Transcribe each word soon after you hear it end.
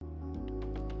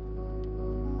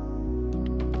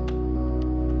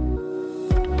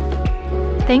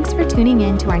Thanks for tuning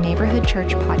in to our Neighborhood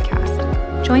Church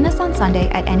podcast. Join us on Sunday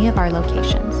at any of our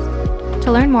locations. To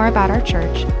learn more about our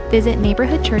church, visit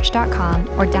neighborhoodchurch.com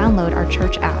or download our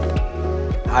church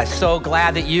app. I'm so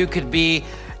glad that you could be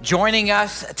joining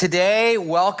us today.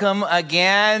 Welcome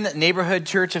again, Neighborhood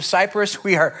Church of Cypress.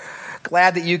 We are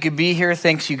glad that you could be here.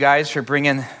 Thanks, you guys, for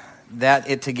bringing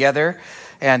it together,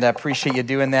 and I appreciate you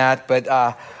doing that.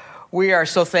 But we are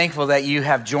so thankful that you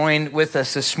have joined with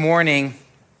us this morning.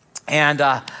 And,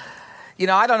 I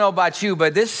don't know about you,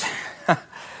 but this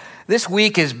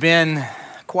week has been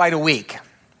quite a week.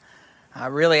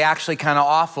 Really actually kind of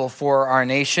awful for our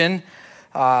nation,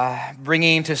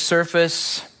 bringing to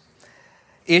surface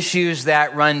issues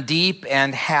that run deep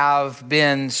and have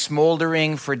been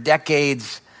smoldering for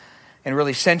decades and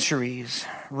really centuries,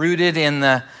 rooted in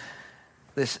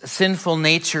this sinful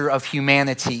nature of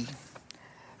humanity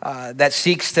that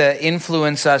seeks to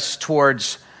influence us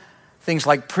towards things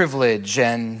like privilege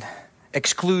and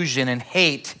exclusion and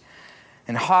hate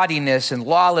and haughtiness and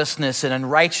lawlessness and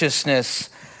unrighteousness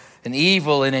and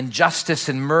evil and injustice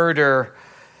and murder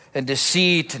and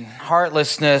deceit and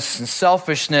heartlessness and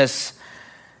selfishness.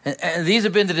 And these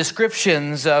have been the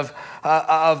descriptions of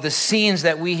the scenes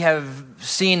that we have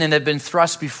seen and have been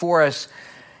thrust before us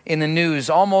in the news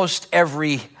almost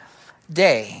every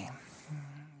day.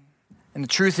 And the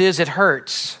truth is, it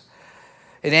hurts,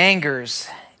 it angers,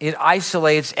 it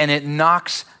isolates, and it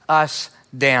knocks us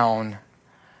down.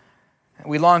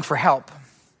 We long for help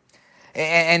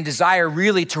and desire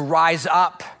really to rise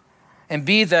up and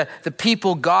be the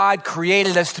people God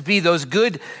created us to be, those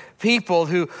good people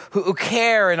who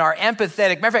care and are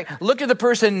empathetic. Matter of fact, look at the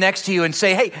person next to you and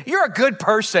say, hey, you're a good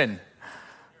person.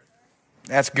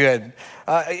 That's good.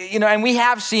 And we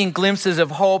have seen glimpses of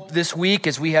hope this week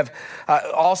as we have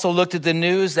also looked at the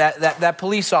news that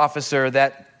police officer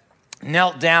that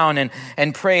knelt down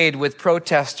and prayed with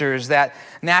protesters, that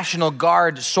National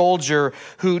Guard soldier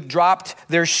who dropped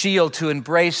their shield to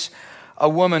embrace a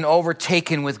woman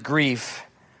overtaken with grief,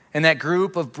 and that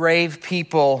group of brave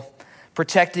people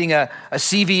protecting a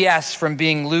CVS from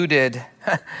being looted.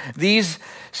 These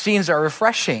scenes are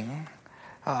refreshing,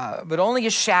 but only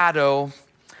a shadow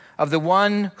of the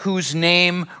one whose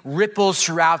name ripples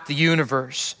throughout the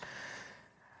universe.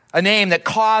 A name that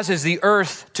causes the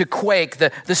earth to quake,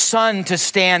 the sun to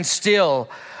stand still,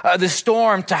 the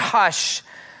storm to hush,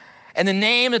 and the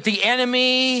name that the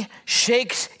enemy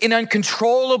shakes in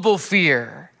uncontrollable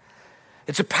fear.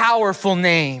 It's a powerful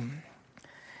name.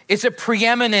 It's a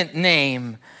preeminent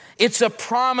name. It's a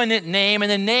prominent name,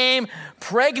 and a name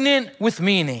pregnant with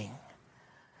meaning.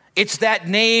 It's that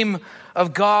name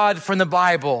of God from the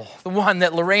Bible, the one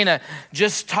that Lorena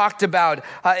just talked about.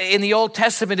 In the Old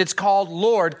Testament, it's called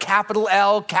Lord, capital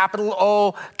L, capital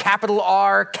O, capital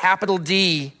R, capital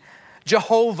D.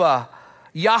 Jehovah,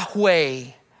 Yahweh,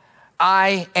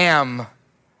 I am.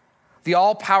 The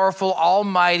all-powerful,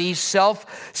 almighty,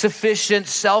 self-sufficient,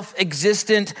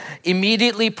 self-existent,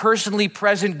 immediately personally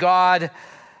present God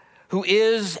who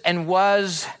is and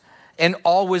was and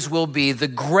always will be the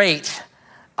great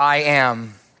I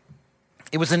am.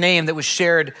 It was a name that was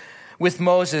shared with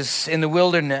Moses in the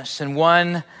wilderness, and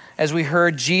one, as we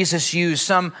heard Jesus use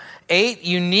some 8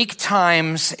 unique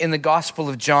times in the Gospel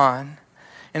of John.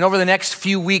 And over the next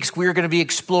few weeks, we're going to be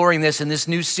exploring this in this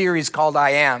new series called I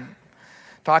Am,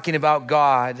 talking about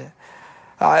God,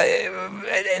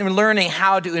 and learning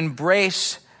how to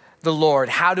embrace the Lord,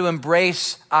 how to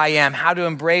embrace I Am, how to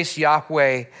embrace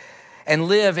Yahweh, and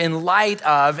live in light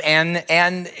of and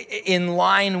in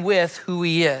line with who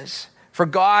He is. For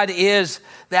God is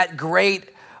that great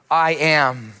I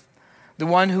Am, the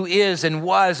one who is and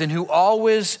was and who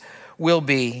always will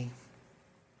be,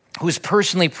 who is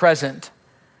personally present.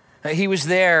 He was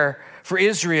there for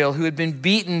Israel, who had been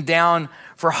beaten down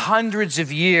for hundreds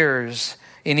of years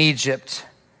in Egypt,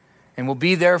 and will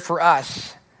be there for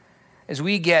us as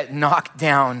we get knocked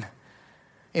down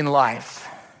in life.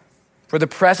 For the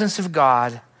presence of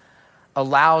God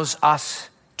allows us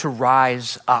to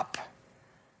rise up.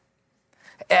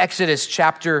 Exodus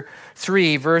chapter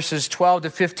 3, verses 12 to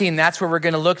 15. That's where we're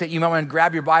going to look at. You might want to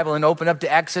grab your Bible and open up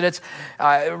to Exodus.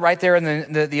 Right there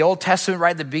in the Old Testament,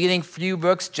 right at the beginning, few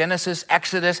books, Genesis,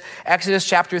 Exodus. Exodus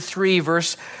chapter 3,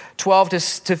 verse 12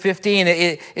 to 15.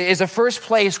 It is the first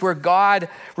place where God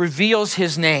reveals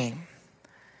His name.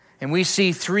 And we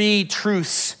see 3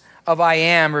 truths of I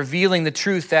Am, revealing the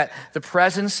truth that the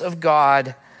presence of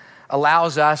God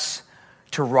allows us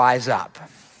to rise up.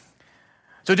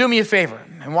 So do me a favor,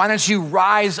 and why don't you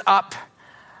rise up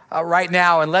right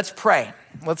now, and let's pray.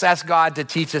 Let's ask God to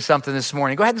teach us something this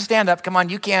morning. Go ahead and stand up. Come on,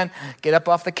 you can. Get up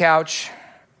off the couch.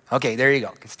 Okay, there you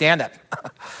go. Stand up.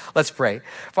 Let's pray.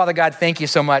 Father God, thank you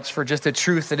so much for just the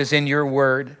truth that is in your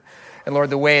word. And Lord,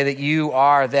 the way that you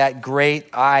are that great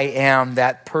I am,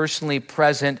 that personally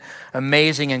present,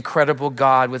 amazing, incredible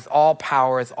God with all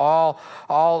power, with all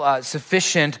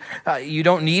sufficient. You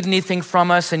don't need anything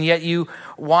from us, and yet you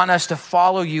want us to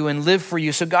follow you and live for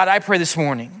you. So God, I pray this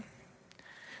morning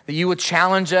that you will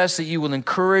challenge us, that you will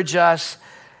encourage us,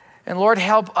 and Lord,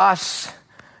 help us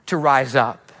to rise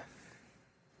up.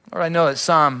 Lord, I know that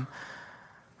some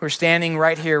who are standing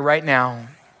right here, right now,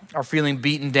 are feeling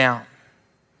beaten down.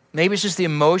 Maybe it's just the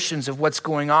emotions of what's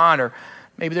going on, or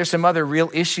maybe there's some other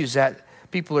real issues that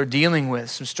people are dealing with,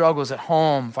 some struggles at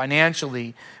home,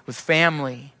 financially, with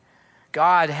family.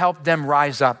 God, help them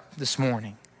rise up this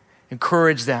morning.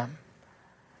 Encourage them.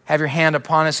 Have your hand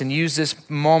upon us and use this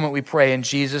moment, we pray, in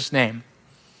Jesus' name.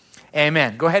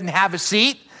 Amen. Go ahead and have a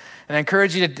seat. And I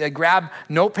encourage you to grab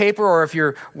note paper, or if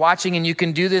you're watching and you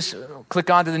can do this, click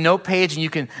onto the note page and you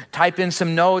can type in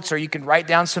some notes, or you can write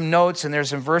down some notes, and there's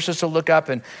some verses to look up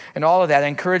and all of that. I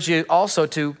encourage you also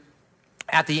to,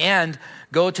 at the end,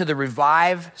 go to the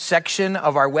Revive section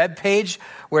of our webpage,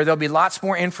 where there'll be lots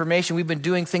more information. We've been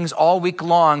doing things all week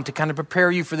long to kind of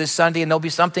prepare you for this Sunday, and there'll be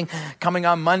something coming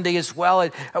on Monday as well.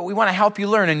 We want to help you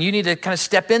learn, and you need to kind of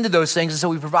step into those things. And so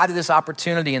we provided this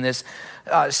opportunity in this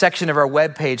section of our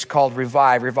webpage called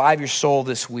Revive. Revive your soul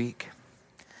this week.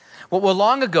 Well,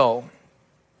 long ago,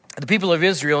 the people of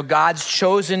Israel, God's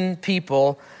chosen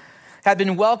people, had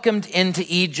been welcomed into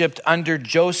Egypt under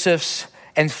Joseph's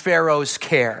and Pharaoh's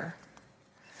care.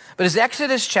 But as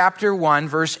Exodus chapter 1,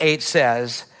 verse 8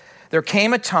 says, there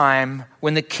came a time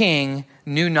when the king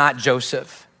knew not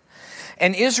Joseph,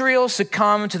 and Israel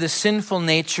succumbed to the sinful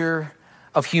nature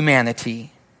of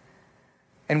humanity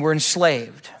and were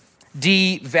enslaved,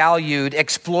 devalued,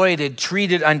 exploited,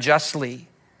 treated unjustly.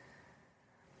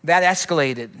 That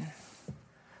escalated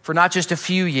for not just a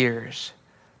few years,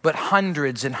 but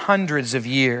hundreds and hundreds of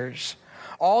years.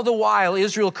 All the while,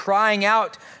 Israel crying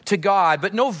out to God,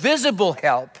 but no visible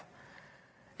help.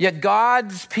 Yet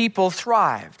God's people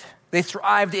thrived. They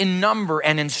thrived in number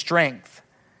and in strength.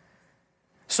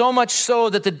 So much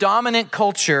so that the dominant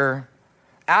culture,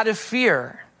 out of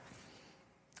fear,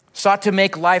 sought to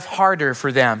make life harder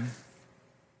for them.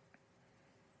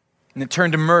 And it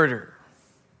turned to murder.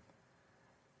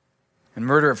 And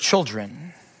murder of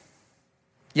children.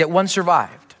 Yet one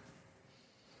survived.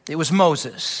 It was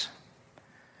Moses.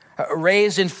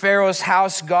 Raised in Pharaoh's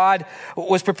house, God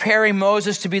was preparing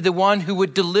Moses to be the one who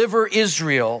would deliver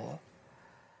Israel.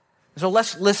 So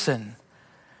let's listen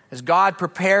as God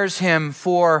prepares him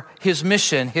for his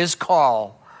mission, his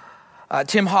call.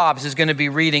 Tim Hobbs is going to be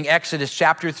reading Exodus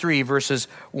chapter 3, verses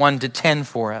 1 to 10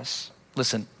 for us.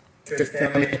 Listen. Church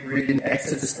family, reading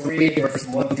Exodus 3, verses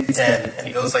 1 to 10, and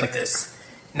it goes like this.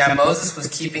 Now Moses was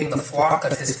keeping the flock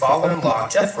of his father-in-law,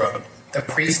 Jethro, the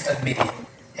priest of Midian.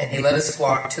 And he led his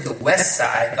flock to the west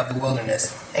side of the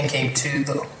wilderness and came to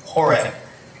the Horeb,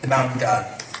 the mountain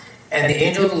God. And the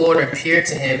angel of the Lord appeared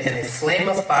to him in a flame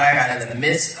of fire out of the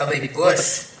midst of a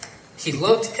bush. He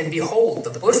looked, and behold,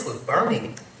 the bush was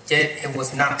burning, yet it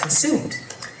was not consumed.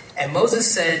 And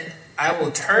Moses said, I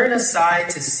will turn aside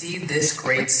to see this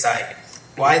great sight,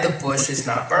 why the bush is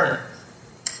not burned.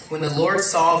 When the Lord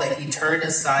saw that he turned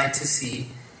aside to see,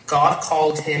 God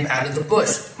called him out of the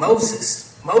bush,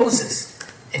 Moses, Moses.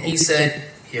 And he said,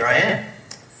 Here I am.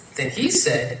 Then he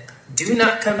said, Do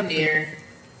not come near.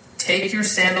 Take your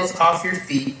sandals off your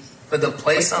feet, for the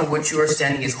place on which you are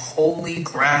standing is holy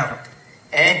ground.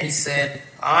 And he said,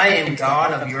 I am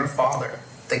God of your father,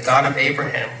 the God of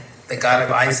Abraham, the God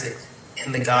of Isaac,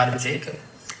 and the God of Jacob.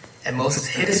 And Moses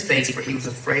hid his face, for he was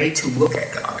afraid to look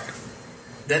at God.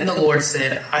 Then the Lord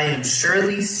said, I am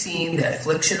surely seeing the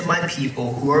affliction of my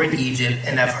people who are in Egypt,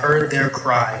 and have heard their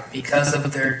cry because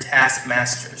of their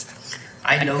taskmasters.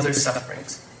 I know their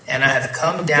sufferings, and I have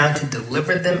come down to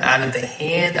deliver them out of the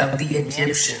hand of the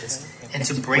Egyptians, and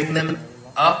to bring them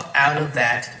up out of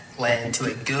that land to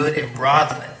a good and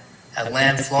broad land, a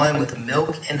land flowing with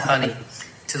milk and honey,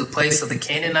 to the place of the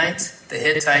Canaanites, the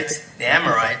Hittites, the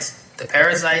Amorites, the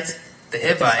Perizzites, the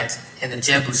Hivites, and the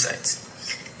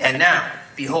Jebusites. And now,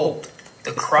 behold,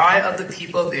 the cry of the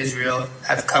people of Israel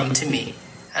have come to me,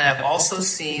 and I have also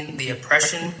seen the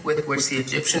oppression with which the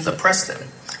Egyptians oppressed them.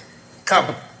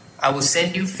 Come, I will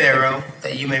send you Pharaoh,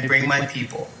 that you may bring my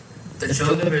people, the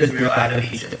children of Israel, out of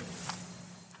Egypt.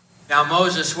 Now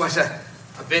Moses was a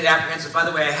bit apprehensive. By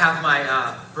the way, I have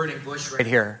my burning bush right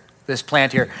here, this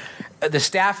plant here. The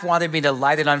staff wanted me to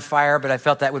light it on fire, but I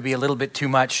felt that would be a little bit too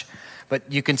much. But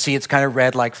you can see it's kind of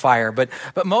red like fire. But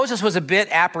Moses was a bit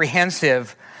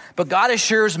apprehensive. But God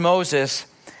assures Moses,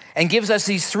 and gives us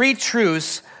these three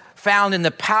truths found in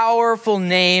the powerful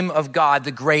name of God,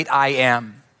 the great I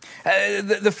am.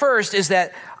 The first is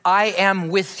that I am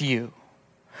with you.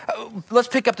 Let's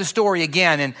pick up the story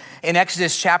again in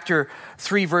Exodus chapter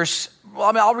 3,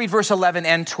 I'll read verse 11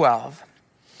 and 12.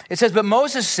 It says, "But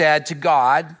Moses said to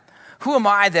God, 'Who am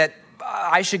I that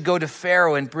I should go to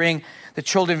Pharaoh and bring the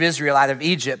children of Israel out of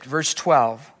Egypt?'" Verse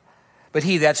 12. "But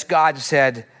he," that's God,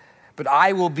 "said, 'But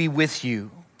I will be with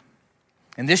you.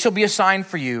 And this shall be a sign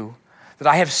for you that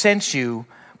I have sent you.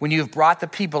 When you have brought the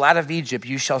people out of Egypt,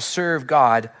 you shall serve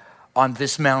God on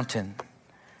this mountain.'"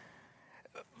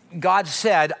 God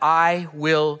said, "I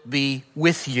will be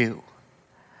with you."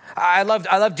 I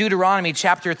love Deuteronomy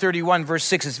chapter 31, verse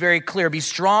 6. It's very clear. "Be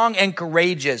strong and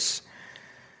courageous.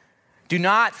 Do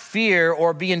not fear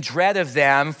or be in dread of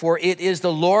them, for it is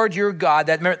the Lord your God."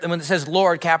 That when it says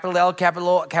Lord, capital L, capital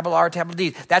O, capital R, capital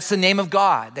D, that's the name of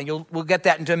God. And we'll get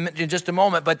that in just a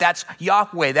moment, but that's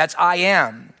Yahweh. That's I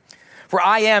am. "For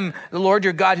I am the Lord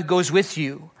your God who goes with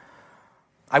you.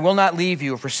 I will not leave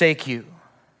you or forsake you."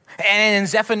 And in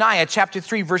Zephaniah chapter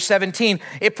 3, verse 17,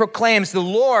 it proclaims, "The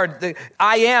Lord,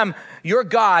 I am your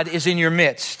God, is in your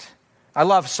midst." I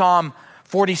love Psalm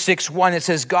 46:1. It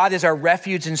says, "God is our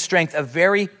refuge and strength, a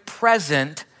very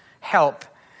present help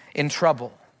in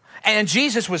trouble." And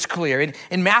Jesus was clear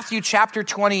in Matthew chapter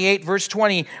 28, verse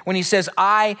 20, when he says,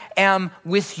 "I am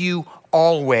with you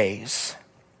always."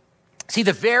 See,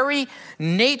 the very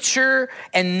nature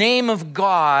and name of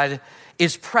God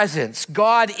is presence.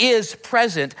 God is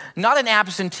present, not an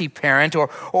absentee parent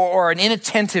or an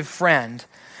inattentive friend.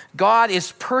 God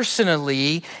is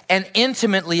personally and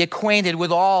intimately acquainted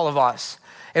with all of us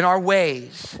in our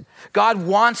ways. God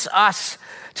wants us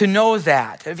to know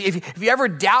that. If you ever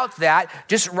doubt that,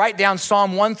 just write down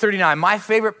Psalm 139, my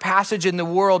favorite passage in the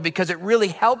world, because it really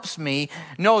helps me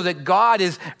know that God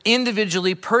is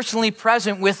individually, personally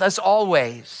present with us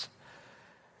always.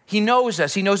 He knows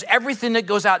us. He knows everything that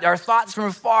goes out, our thoughts from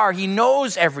afar. He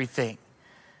knows everything.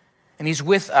 And he's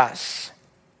with us.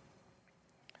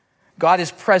 God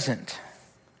is present.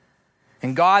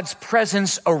 And God's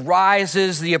presence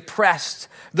arises the oppressed,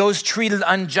 those treated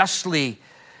unjustly,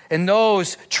 and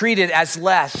those treated as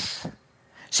less.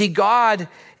 See, God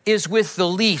is with the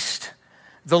least,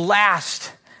 the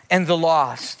last, and the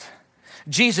lost.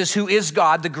 Jesus, who is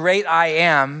God, the great I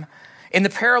am, in the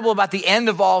parable about the end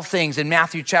of all things in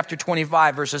Matthew chapter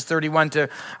 25, verses 31 to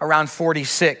around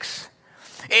 46,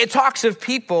 it talks of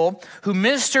people who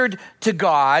ministered to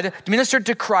God, ministered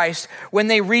to Christ when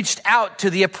they reached out to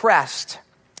the oppressed,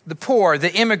 the poor,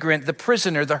 the immigrant, the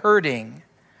prisoner, the hurting,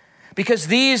 because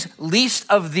these least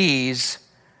of these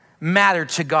matter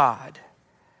to God.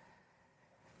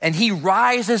 And he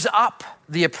rises up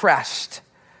the oppressed,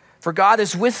 for God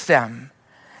is with them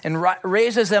and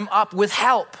raises them up with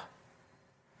help.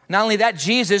 Not only that,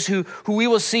 Jesus, who we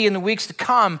will see in the weeks to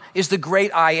come, is the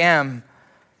great I am.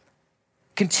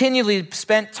 Continually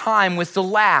spent time with the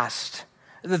last,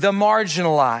 the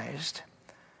marginalized,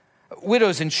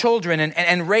 widows and children,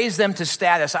 and raised them to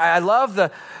status. I love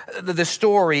the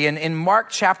story in Mark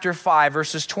chapter 5,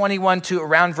 verses 21 to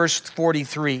around verse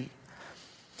 43.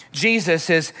 Jesus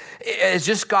has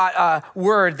just got a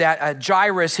word that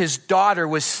Jairus, his daughter,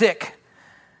 was sick.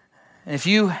 And if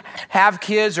you have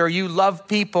kids or you love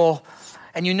people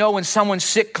and you know when someone's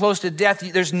sick close to death,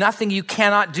 there's nothing you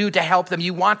cannot do to help them.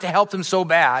 You want to help them so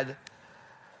bad.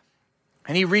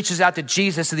 And he reaches out to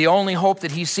Jesus, and the only hope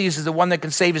that he sees is the one that can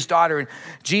save his daughter. And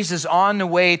Jesus on the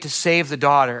way to save the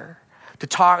daughter,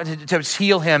 to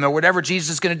heal him, or whatever Jesus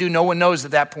is going to do, no one knows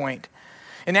at that point.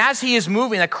 And as he is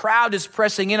moving, a crowd is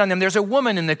pressing in on them. There's a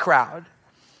woman in the crowd.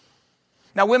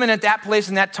 Now, women at that place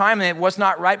in that time, and it was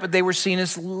not right, but they were seen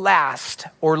as last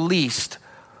or least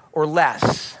or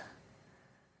less.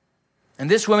 And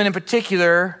this woman in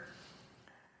particular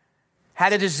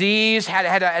had a disease,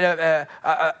 had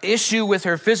a issue with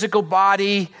her physical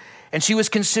body, and she was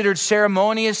considered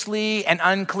ceremoniously and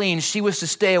unclean. She was to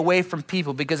stay away from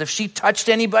people because if she touched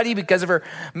anybody because of her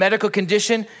medical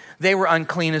condition, they were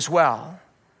unclean as well.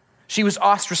 She was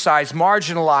ostracized,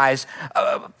 marginalized,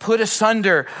 put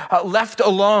asunder, left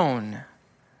alone.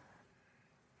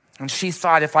 And she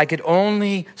thought, if I could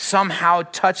only somehow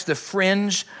touch the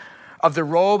fringe of the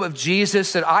robe of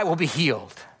Jesus, that I will be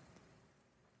healed.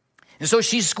 And so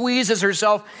she squeezes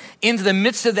herself into the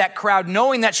midst of that crowd,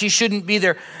 knowing that she shouldn't be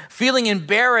there, feeling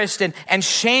embarrassed and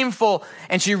shameful.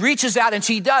 And she reaches out and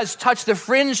she does touch the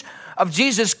fringe of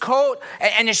Jesus' coat,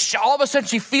 and all of a sudden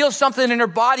she feels something in her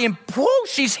body, and whoo,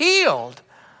 she's healed.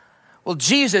 Well,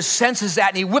 Jesus senses that,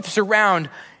 and he whips around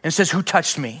and says, "Who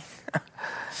touched me?"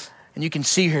 And you can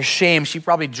see her shame. She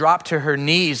probably dropped to her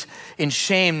knees in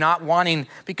shame, not wanting,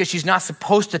 because she's not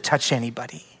supposed to touch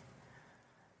anybody.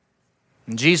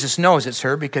 And Jesus knows it's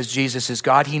her because Jesus is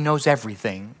God. He knows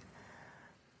everything.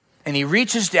 And he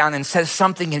reaches down and says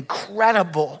something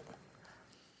incredible.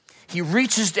 He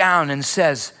reaches down and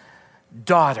says,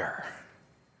 daughter.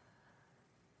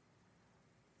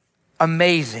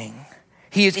 Amazing.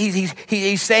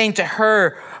 He's saying to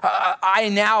her, I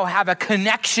now have a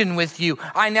connection with you.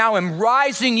 I now am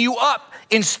rising you up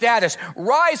in status,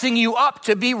 rising you up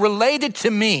to be related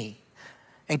to me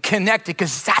and connected,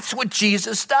 because that's what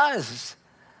Jesus does.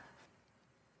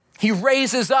 He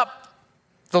raises up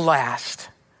the last,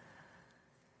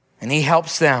 and he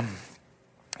helps them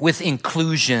with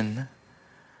inclusion.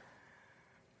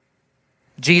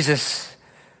 Jesus,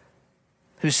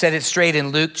 who said it straight in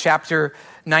Luke chapter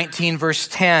 19, verse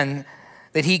 10,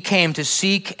 that he came to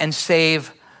seek and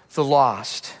save the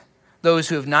lost, those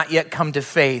who have not yet come to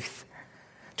faith,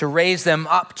 to raise them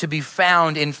up to be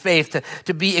found in faith,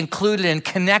 to be included and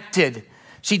connected.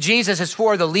 See, Jesus is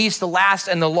for the least, the last,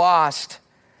 and the lost.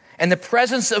 And the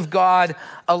presence of God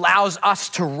allows us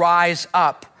to rise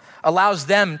up, allows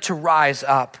them to rise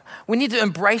up. We need to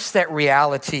embrace that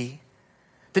reality,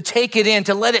 to take it in,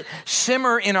 to let it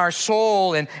simmer in our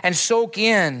soul and soak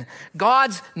in.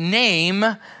 God's name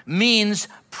means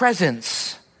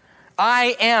presence.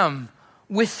 I am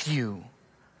with you,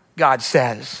 God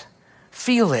says.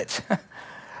 Feel it.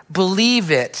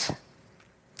 Believe it,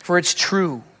 for it's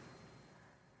true.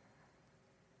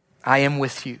 I am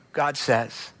with you, God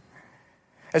says.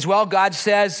 As well, God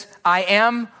says, I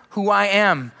am who I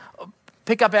am.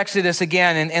 Pick up Exodus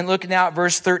again and look now at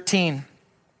verse 13.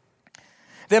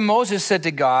 Then Moses said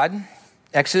to God,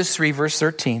 Exodus 3, verse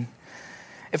 13,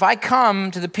 if I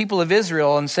come to the people of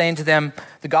Israel and saying to them,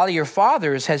 the God of your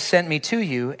fathers has sent me to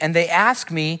you, and they ask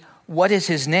me, what is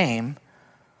his name?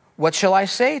 What shall I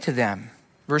say to them?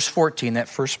 Verse 14, that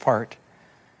first part.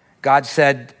 God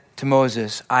said to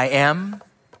Moses, I am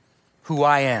who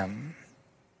I am.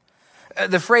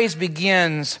 The phrase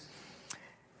begins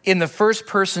in the first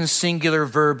person singular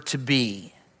verb to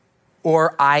be,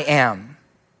 or I am.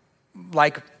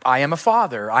 Like, I am a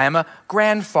father, I am a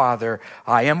grandfather,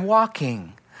 I am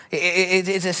walking.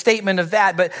 It's a statement of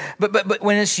that, but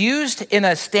when it's used in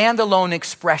a standalone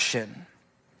expression,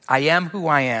 I am who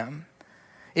I am,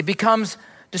 it becomes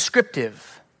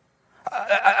descriptive,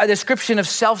 a description of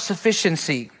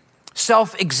self-sufficiency,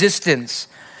 self-existence,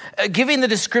 giving the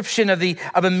description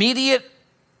of immediate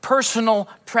personal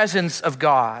presence of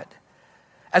God,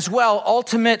 as well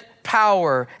ultimate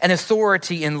power and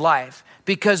authority in life,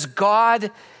 because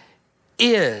God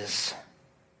is.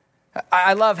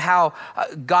 I love how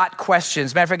got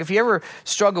questions. Matter of fact, if you ever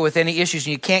struggle with any issues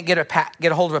and you can't get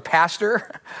a hold of a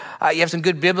pastor, you have some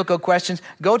good biblical questions,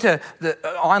 go to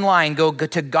online, go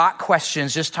to Got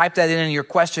Questions, just type that in your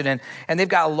question, and they've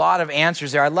got a lot of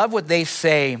answers there. I love what they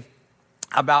say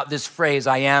about this phrase,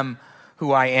 I am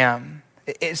who I am.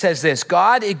 It says this,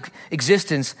 God's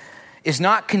existence is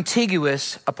not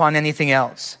contiguous upon anything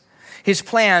else. His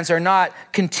plans are not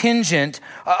contingent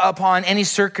upon any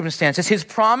circumstances. His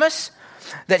promise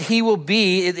that he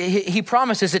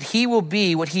promises that he will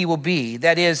be what he will be.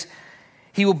 That is,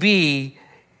 he will be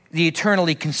the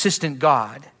eternally consistent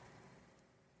God.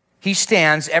 He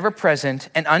stands ever present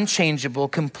and unchangeable,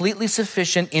 completely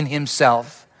sufficient in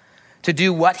himself to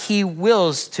do what he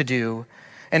wills to do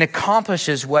and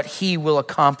accomplishes what he will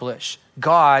accomplish.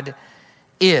 God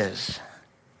is.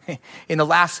 In the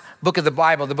last book of the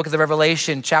Bible, the book of the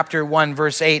Revelation, chapter 1,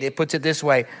 verse 8, it puts it this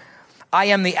way. I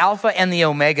am the Alpha and the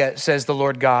Omega, says the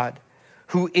Lord God,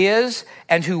 who is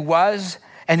and who was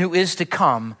and who is to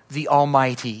come, the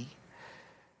Almighty.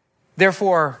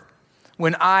 Therefore,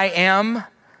 when I am,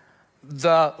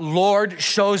 the Lord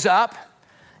shows up,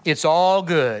 it's all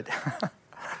good.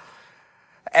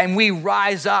 And we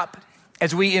rise up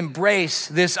as we embrace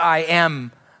this I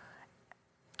am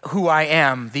who I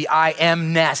am, the I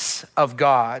amness of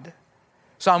God.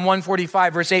 Psalm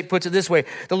 145 verse 8 puts it this way,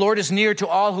 the Lord is near to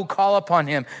all who call upon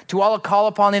him, to all who call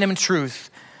upon him in truth,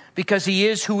 because he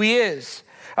is who he is.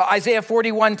 Isaiah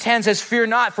 41:10 says, fear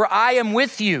not, for I am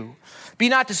with you. Be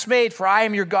not dismayed, for I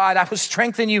am your God. I will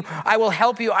strengthen you. I will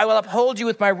help you. I will uphold you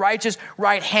with my righteous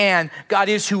right hand. God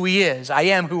is who he is. I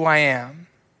am who I am.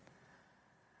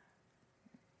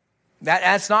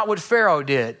 That's not what Pharaoh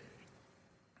did.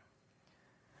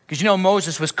 Because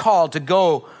Moses was called to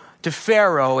go to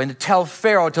Pharaoh and to tell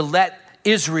Pharaoh to let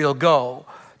Israel go.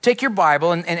 Take your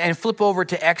Bible and flip over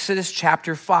to Exodus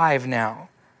chapter 5 now.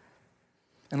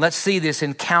 And let's see this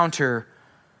encounter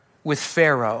with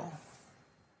Pharaoh.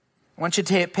 I want you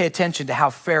to pay attention to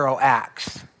how Pharaoh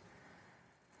acts.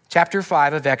 chapter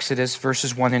 5 of Exodus,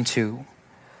 verses 1 and 2.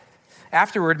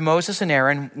 Afterward, Moses and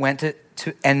Aaron went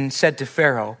and said to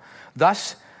Pharaoh,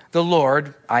 "Thus the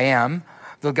Lord, I am,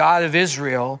 the God of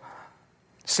Israel,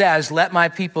 says, let my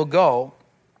people go,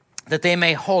 that they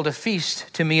may hold a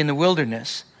feast to me in the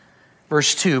wilderness."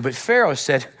 Verse 2, but Pharaoh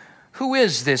said, "Who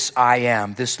is this I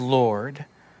am, this Lord,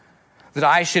 that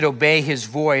I should obey his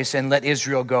voice and let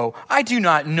Israel go? I do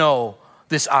not know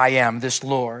this I am, this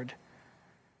Lord.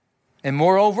 And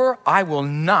moreover, I will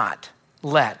not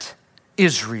let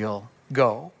Israel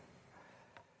go."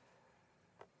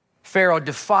 Pharaoh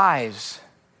defies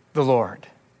the Lord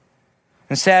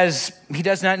and says he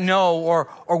does not know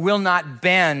or will not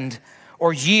bend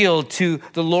or yield to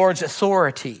the Lord's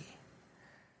authority.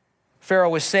 Pharaoh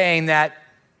was saying that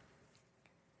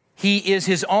he is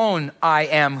his own I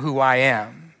am who I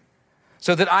am,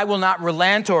 so that I will not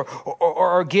relent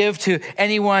or give into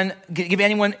anyone's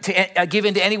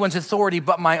authority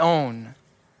but my own.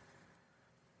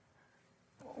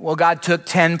 Well, God took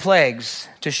 10 plagues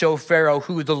to show Pharaoh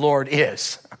who the Lord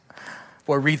is.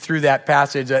 We'll read through that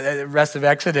passage, the rest of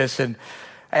Exodus, and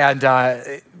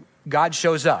God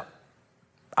shows up.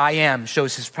 I am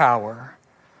shows his power.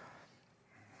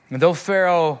 And though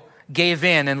Pharaoh gave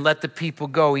in and let the people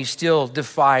go, he still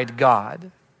defied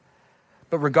God.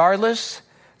 But regardless,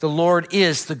 the Lord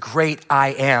is the great I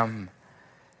am.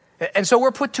 And so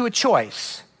we're put to a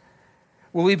choice.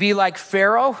 Will we be like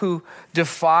Pharaoh, who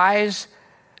defies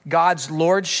God's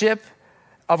lordship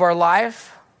of our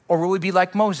life? Or will we be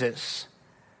like Moses,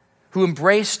 who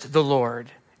embraced the Lord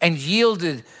and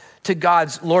yielded to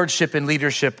God's lordship and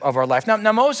leadership of our life?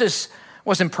 Now Moses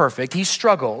wasn't perfect. He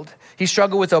struggled. He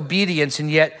struggled with obedience and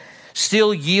yet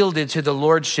still yielded to the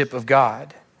lordship of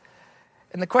God.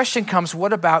 And the question comes,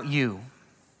 what about you?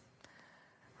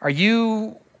 Are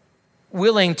you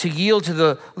willing to yield to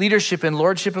the leadership and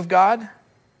lordship of God?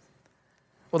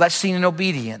 Well, that's seen in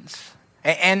obedience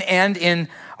and in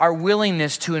our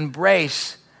willingness to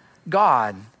embrace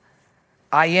God.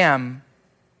 I am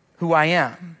who I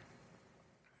am.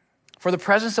 For the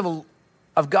presence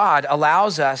of God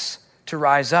allows us to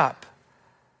rise up.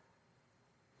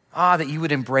 That you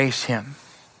would embrace him.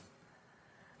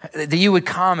 That you would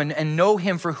come and know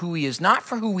him for who he is, not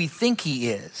for who we think he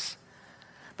is,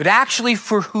 but actually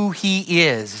for who he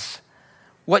is,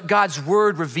 what God's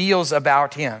word reveals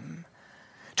about him.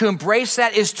 To embrace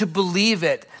that is to believe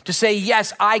it, to say,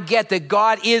 yes, I get that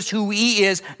God is who he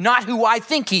is, not who I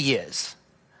think he is.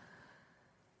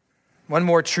 One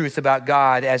more truth about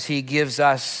God as he gives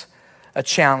us a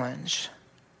challenge.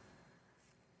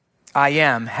 I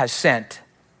am has sent.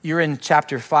 You're in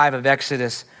chapter 5 of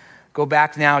Exodus. Go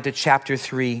back now to chapter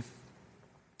 3.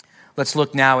 Let's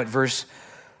look now at the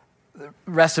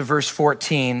rest of verse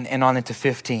 14 and on into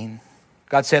 15.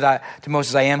 God said to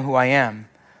Moses, I am who I am.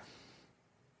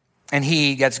 And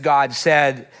that's God,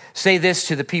 said, say this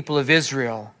to the people of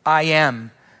Israel, I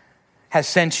am has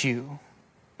sent you.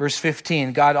 Verse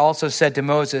 15, God also said to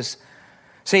Moses,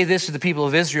 say this to the people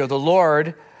of Israel, the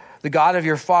Lord, the God of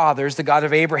your fathers, the God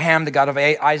of Abraham, the God of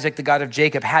Isaac, the God of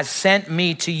Jacob, has sent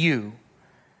me to you.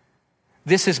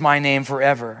 This is my name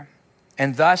forever,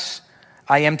 and thus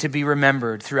I am to be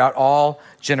remembered throughout all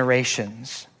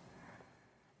generations.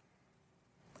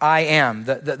 I am,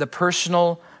 the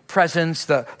personal presence,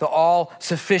 the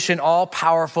all-sufficient,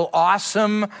 all-powerful,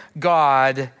 awesome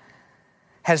God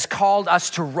has called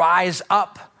us to rise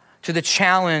up to the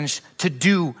challenge to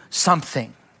do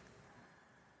something.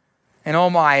 And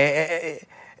oh my,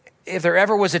 if there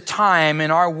ever was a time in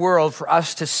our world for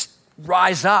us to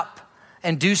rise up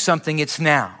and do something, it's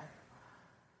now.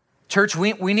 Church,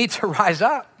 we need to rise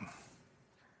up.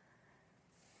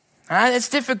 It's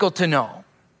difficult to know.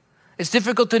 It's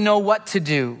difficult to know what to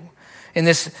do in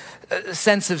this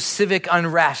sense of civic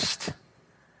unrest.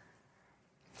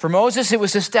 For Moses, it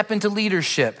was to step into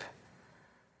leadership.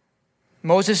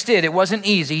 Moses did. It wasn't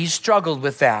easy. He struggled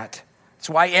with that. That's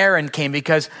why Aaron came,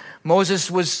 because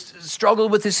Moses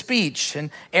struggled with his speech, and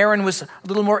Aaron was a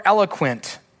little more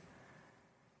eloquent.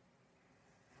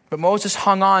 But Moses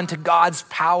hung on to God's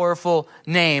powerful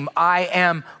name. I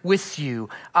am with you.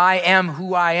 I am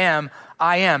who I am.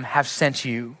 I am have sent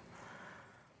you.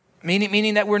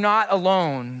 Meaning that we're not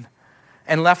alone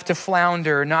and left to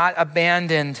flounder, not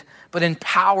abandoned, but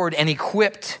empowered and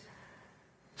equipped.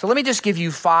 So let me just give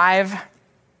you 5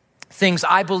 things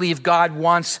I believe God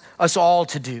wants us all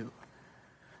to do,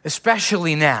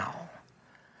 especially now,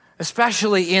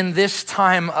 especially in this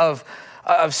time of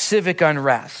civic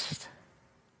unrest.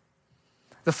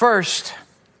 The first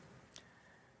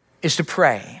is to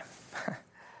pray.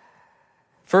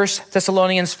 1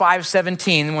 Thessalonians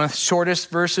 5:17, one of the shortest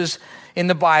verses in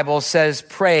the Bible says,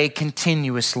 pray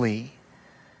continuously.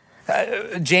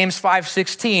 James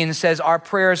 5:16 says our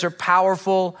prayers are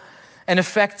powerful and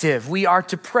effective. We are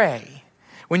to pray.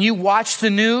 When you watch the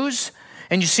news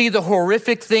and you see the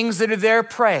horrific things that are there,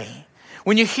 pray.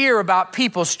 When you hear about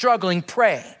people struggling,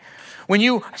 pray. When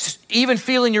you even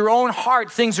feel in your own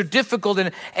heart things are difficult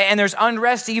and there's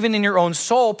unrest even in your own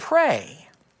soul, pray.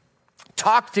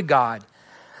 Talk to God.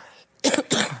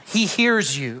 He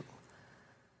hears you.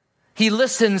 He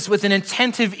listens with an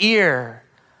attentive ear.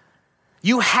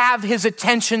 You have his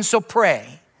attention, so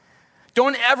pray.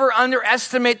 Don't ever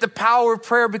underestimate the power of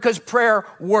prayer because prayer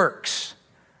works.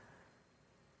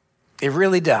 It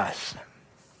really does.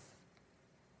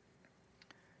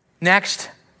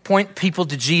 Next, point people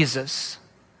to Jesus.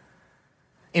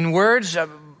 In words,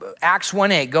 Acts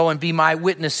 1:8, go and be my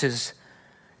witnesses,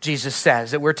 Jesus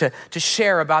says, that we're to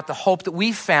share about the hope that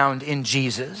we found in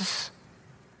Jesus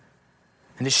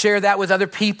and to share that with other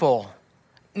people,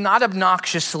 not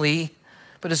obnoxiously,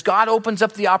 but as God opens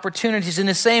up the opportunities in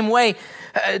the same way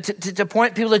to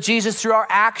point people to Jesus through our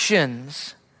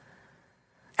actions.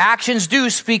 Actions do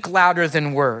speak louder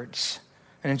than words.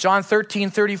 And in John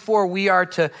 13:34, we are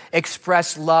to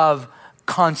express love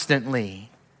constantly.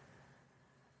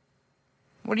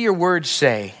 What do your words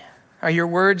say? Are your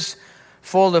words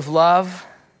full of love?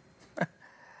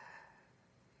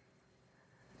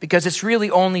 Because it's really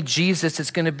only Jesus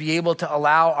that's going to be able to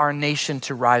allow our nation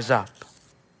to rise up.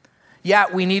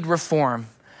 Yeah, we need reform.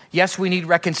 Yes, we need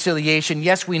reconciliation.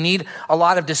 Yes, we need a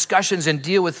lot of discussions and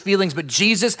deal with feelings, but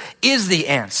Jesus is the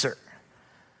answer.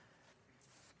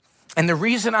 And the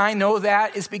reason I know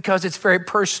that is because it's very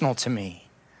personal to me.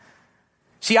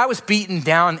 See, I was beaten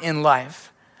down in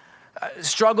life.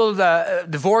 Struggled,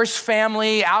 divorced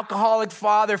family, alcoholic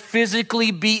father,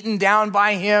 physically beaten down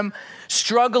by him,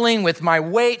 struggling with my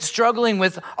weight, struggling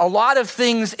with a lot of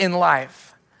things in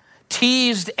life.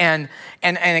 Teased and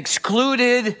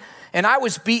excluded, and I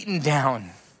was beaten down.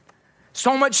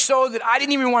 So much so that I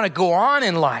didn't even want to go on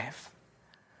in life.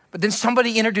 But then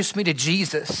somebody introduced me to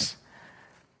Jesus.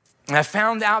 And I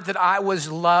found out that I was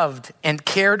loved and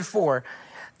cared for.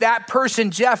 That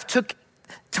person, Jeff, took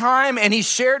time and he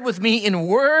shared with me in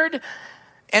word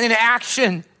and in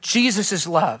action Jesus'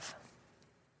 love.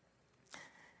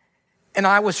 And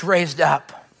I was raised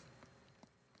up.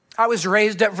 I was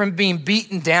raised up from being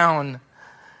beaten down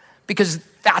because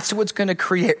that's what's going to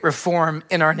create reform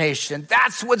in our nation.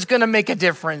 That's what's going to make a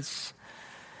difference.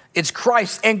 It's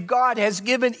Christ. And God has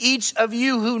given each of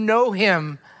you who know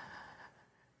him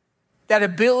that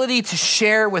ability to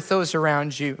share with those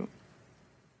around you.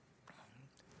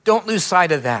 Don't lose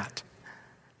sight of that.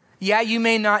 Yeah, you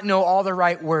may not know all the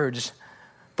right words,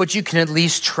 but you can at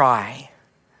least try.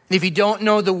 And if you don't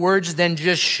know the words, then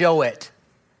just show it.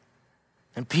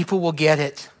 And people will get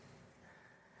it.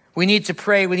 We need to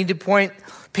pray. We need to point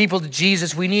people to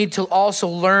Jesus. We need to also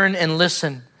learn and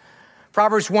listen.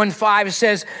 Proverbs 1:5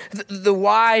 says, the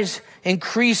wise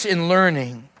increase in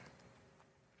learning.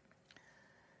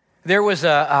 There was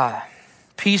a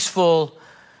peaceful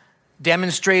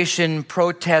demonstration,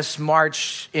 protest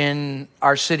march in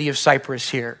our city of Cyprus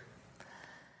here.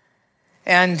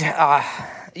 And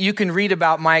you can read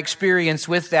about my experience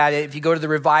with that. If you go to the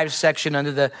Revive section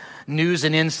under the News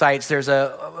and Insights, there's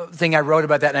a thing I wrote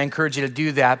about that, and I encourage you to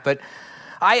do that. But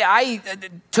I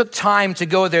took time to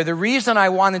go there. The reason I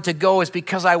wanted to go is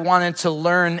because I wanted to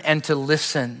learn and to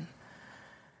listen.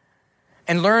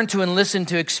 And learn to and listen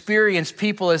to experience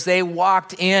people as they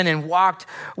walked in and walked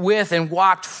with and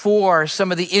walked for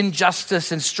some of the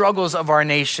injustice and struggles of our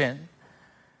nation.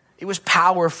 It was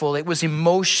powerful. It was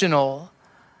emotional.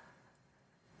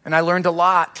 And I learned a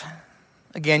lot.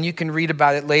 Again, you can read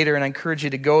about it later, and I encourage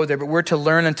you to go there. But we're to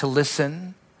learn and to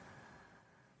listen.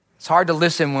 It's hard to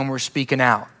listen when we're speaking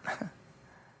out.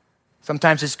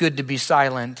 Sometimes it's good to be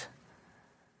silent.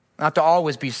 Not to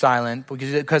always be silent,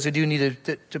 because we do need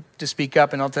to speak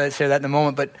up, and I'll share that in a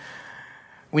moment. But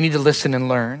we need to listen and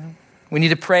learn. We need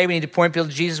to pray. We need to point people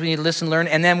to Jesus. We need to listen, learn,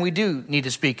 and then we do need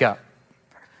to speak up.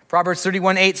 Proverbs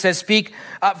 31:8 says, "Speak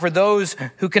up for those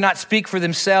who cannot speak for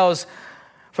themselves,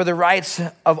 for the rights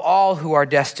of all who are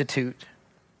destitute."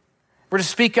 We're to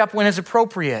speak up when it's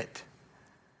appropriate.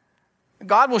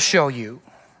 God will show you.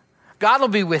 God will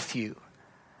be with you.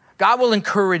 God will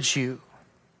encourage you.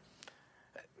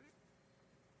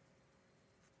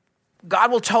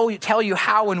 God will tell you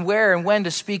how and where and when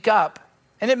to speak up.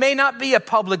 And it may not be a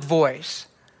public voice,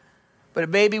 but it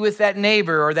may be with that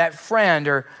neighbor or that friend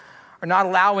or not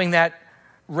allowing that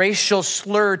racial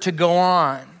slur to go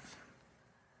on.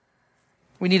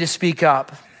 We need to speak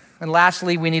up. And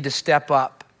lastly, we need to step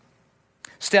up.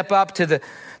 Step up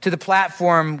to to the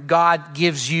platform God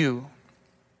gives you.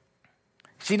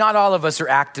 See, not all of us are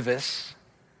activists,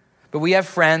 but we have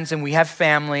friends and we have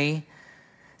family,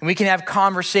 and we can have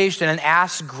conversation and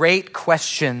ask great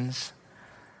questions.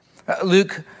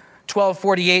 Luke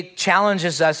 12:48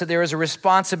 challenges us that there is a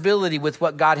responsibility with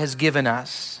what God has given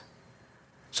us.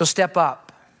 So step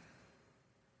up.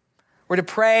 We're to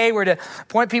pray, we're to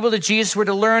point people to Jesus, we're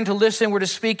to learn to listen, we're to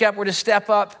speak up, we're to step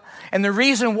up. And the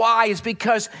reason why is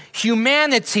because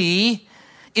humanity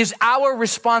is our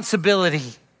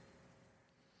responsibility.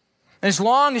 And as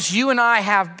long as you and I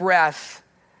have breath,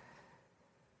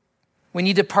 we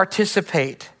need to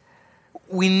participate.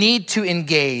 We need to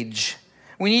engage.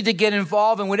 We need to get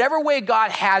involved in whatever way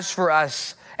God has for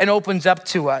us and opens up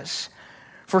to us.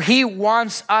 For he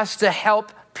wants us to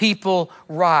help people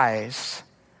rise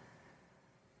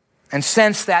and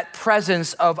sense that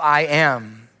presence of I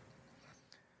am.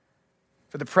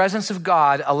 For the presence of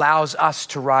God allows us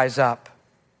to rise up.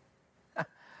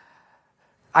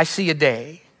 I see a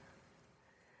day.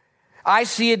 I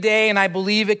see a day, and I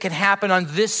believe it can happen on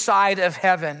this side of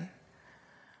heaven,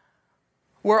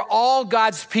 where all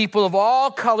God's people of all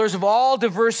colors, of all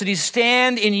diversities,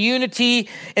 stand in unity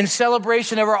and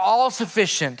celebration of our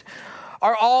all-sufficient,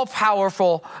 our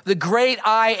all-powerful, the great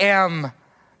I am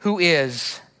who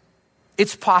is.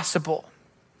 It's possible.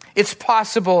 It's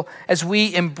possible as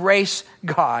we embrace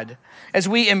God, as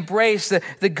we embrace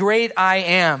the great I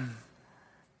am,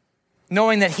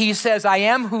 knowing that he says, I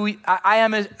am who I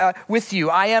am with you.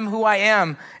 I am who I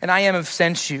am, and I am have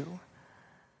sent you.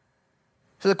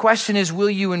 So the question is, will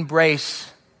you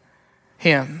embrace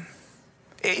him?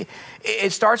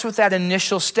 It starts with that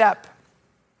initial step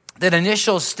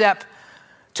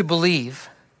to believe,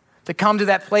 to come to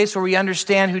that place where we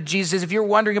understand who Jesus is. If you're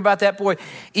wondering about that, boy,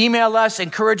 email us,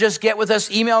 encourage us, get with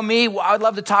us, email me. I would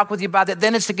love to talk with you about that.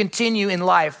 Then it's to continue in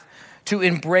life to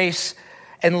embrace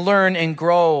and learn and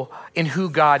grow in who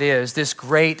God is, this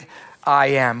great I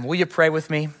am. Will you pray with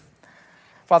me?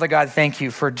 Father God, thank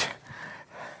you for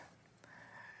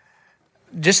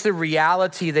just the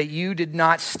reality that you did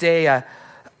not stay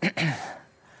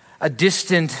a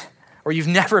distant, or you've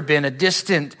never been a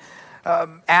distant,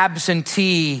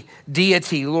 absentee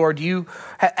deity, Lord. You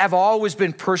have always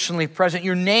been personally present.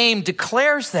 Your name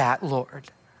declares that, Lord.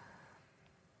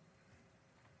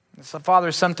 So,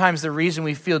 Father, sometimes the reason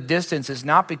we feel distance is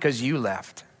not because you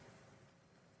left.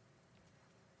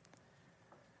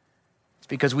 It's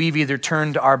because we've either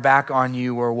turned our back on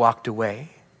you or walked away.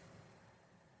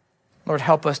 Lord,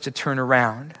 help us to turn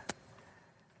around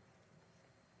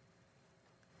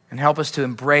and help us to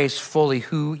embrace fully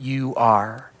who you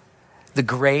are, the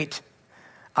great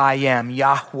I am,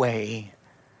 Yahweh,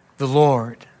 the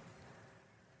Lord.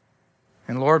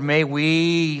 And Lord, may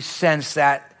we sense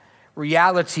that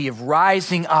reality of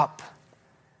rising up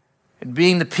and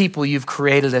being the people you've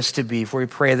created us to be. For we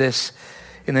pray this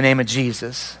in the name of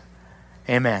Jesus.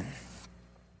 Amen.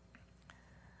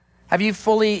 Have you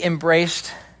fully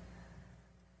embraced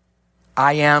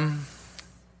I am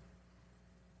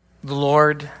the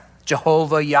Lord,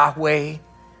 Jehovah, Yahweh?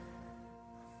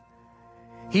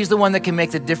 He's the one that can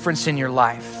make the difference in your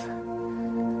life.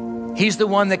 He's the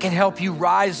one that can help you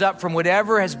rise up from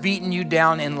whatever has beaten you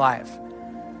down in life.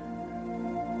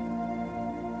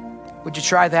 Would you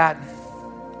try that?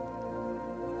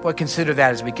 Boy, consider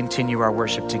that as we continue our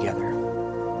worship together.